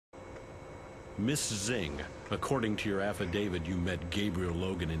Miss Xing, according to your affidavit, you met Gabriel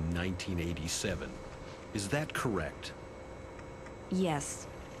Logan in 1987. Is that correct? Yes.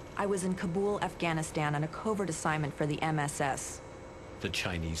 I was in Kabul, Afghanistan on a covert assignment for the MSS. The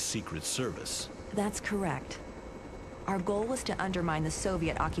Chinese Secret Service. That's correct. Our goal was to undermine the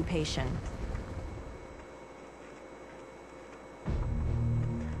Soviet occupation.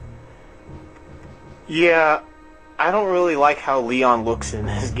 Yeah, I don't really like how Leon looks in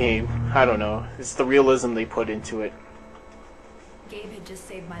this game. I don't know. It's the realism they put into it. Gabe had just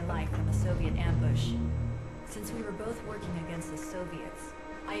saved my life from a Soviet ambush. Since we were both working against the Soviets,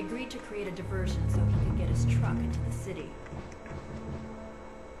 I agreed to create a diversion so he could get his truck into the city.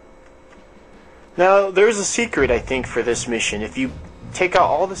 Now, there's a secret, I think, for this mission. If you take out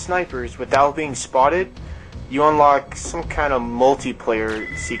all the snipers without being spotted, you unlock some kind of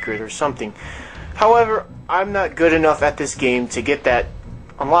multiplayer secret or something. However, I'm not good enough at this game to get that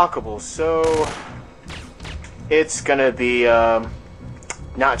unlockable, so it's gonna be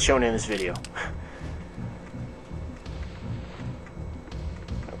not shown in this video.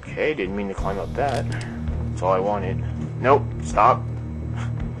 Okay, didn't mean to climb up that. That's all I wanted. Nope, stop.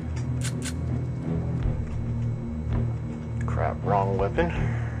 Crap, wrong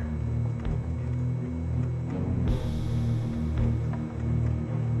weapon.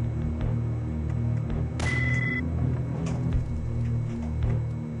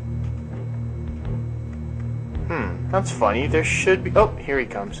 That's funny. There should be... Oh, here he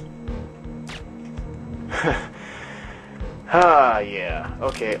comes. Ah, yeah.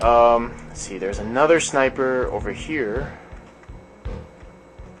 Okay, let's see. There's another sniper over here.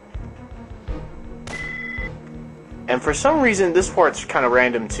 And for some reason, this part's kind of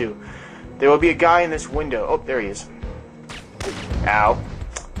random, too. There will be a guy in this window. Oh, there he is. Ow.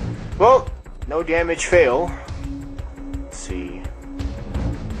 Well, no damage, fail. Let's see.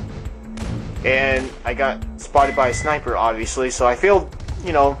 And I got spotted by a sniper, obviously, so I failed,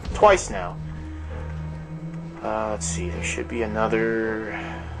 you know, twice now. Let's see, there should be another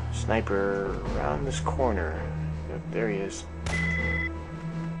sniper around this corner. Yep, there he is.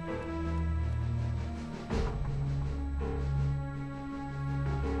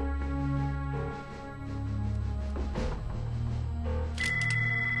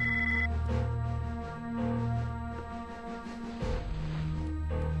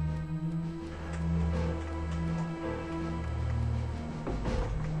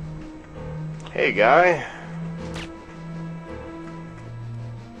 Hey, guy.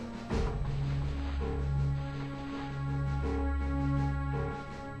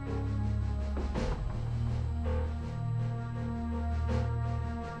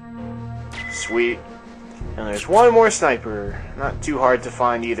 Sweet. And there's one more sniper. Not too hard to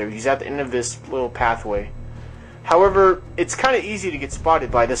find either. He's at the end of this little pathway. However, it's kind of easy to get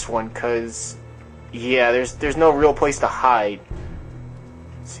spotted by this one, because, yeah, there's no real place to hide.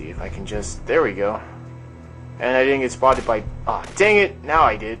 Let's see if I can just... There we go. And I didn't get spotted by... Ah, oh, dang it! Now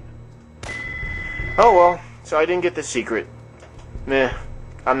I did. Oh well, so I didn't get the secret. Meh.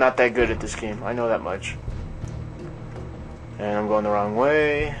 I'm not that good at this game. I know that much. And I'm going the wrong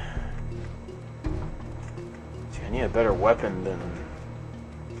way. See, I need a better weapon than...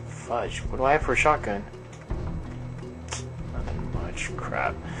 Fudge. What do I have for a shotgun? Nothing much.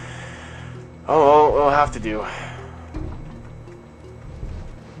 Crap. Oh well, it'll have to do.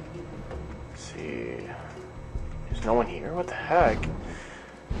 There's no one here? What the heck?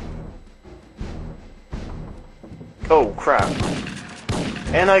 Oh, crap.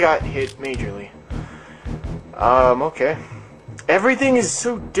 And I got hit majorly. Okay. Everything is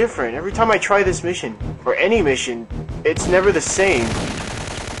so different. Every time I try this mission, or any mission, it's never the same.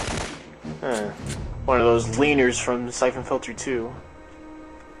 One of those leaners from Syphon Filter 2.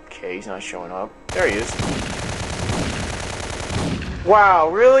 Okay, he's not showing up. There he is. Wow,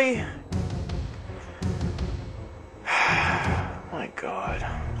 really? My God.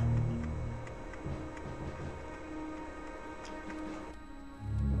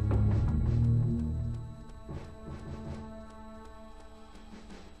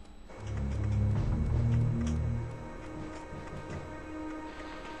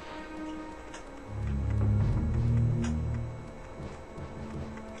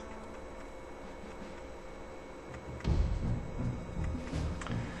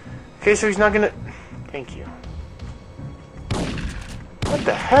 Okay, so he's not gonna... Thank you. What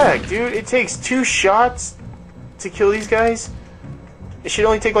the heck, dude? It takes 2 shots to kill these guys? It should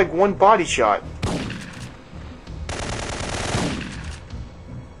only take like 1 body shot.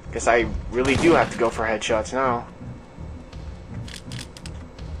 Guess I really do have to go for headshots now.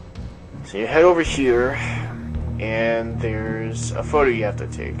 So you head over here, and there's a photo you have to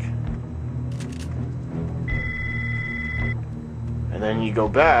take. And then you go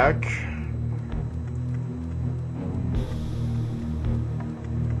back.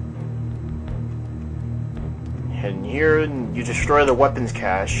 Head in here and you destroy the weapons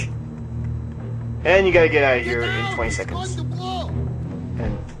cache. And you gotta get out of here in 20 seconds.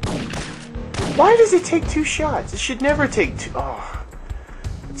 And why does it take 2 shots? It should never take 2. Oh,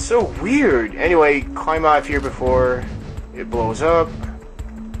 it's so weird. Anyway, climb out of here before it blows up.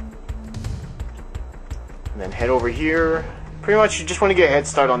 And then head over here. Pretty much you just want to get a head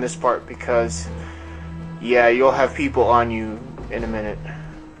start on this part because, yeah, you'll have people on you in a minute.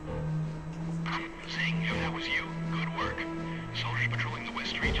 Xing, if that was you, good work. Soldiers patrolling the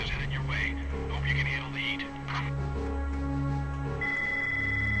west reaches headed your way. Hope you can handle the heat.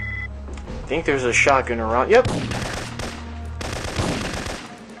 I think there's a shotgun around. Yep.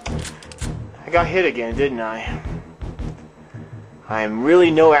 I got hit again, didn't I? I'm really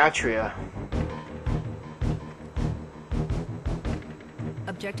no Atria.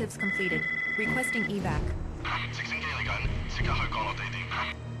 Objectives completed. Requesting evac.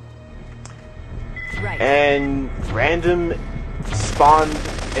 Right. And random spawned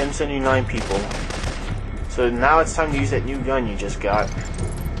M79 people. So now it's time to use that new gun you just got.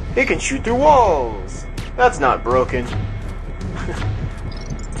 It can shoot through walls! That's not broken.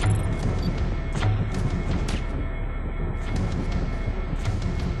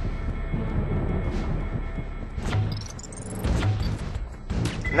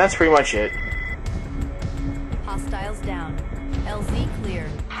 And that's pretty much it. Hostiles down. LZ clear.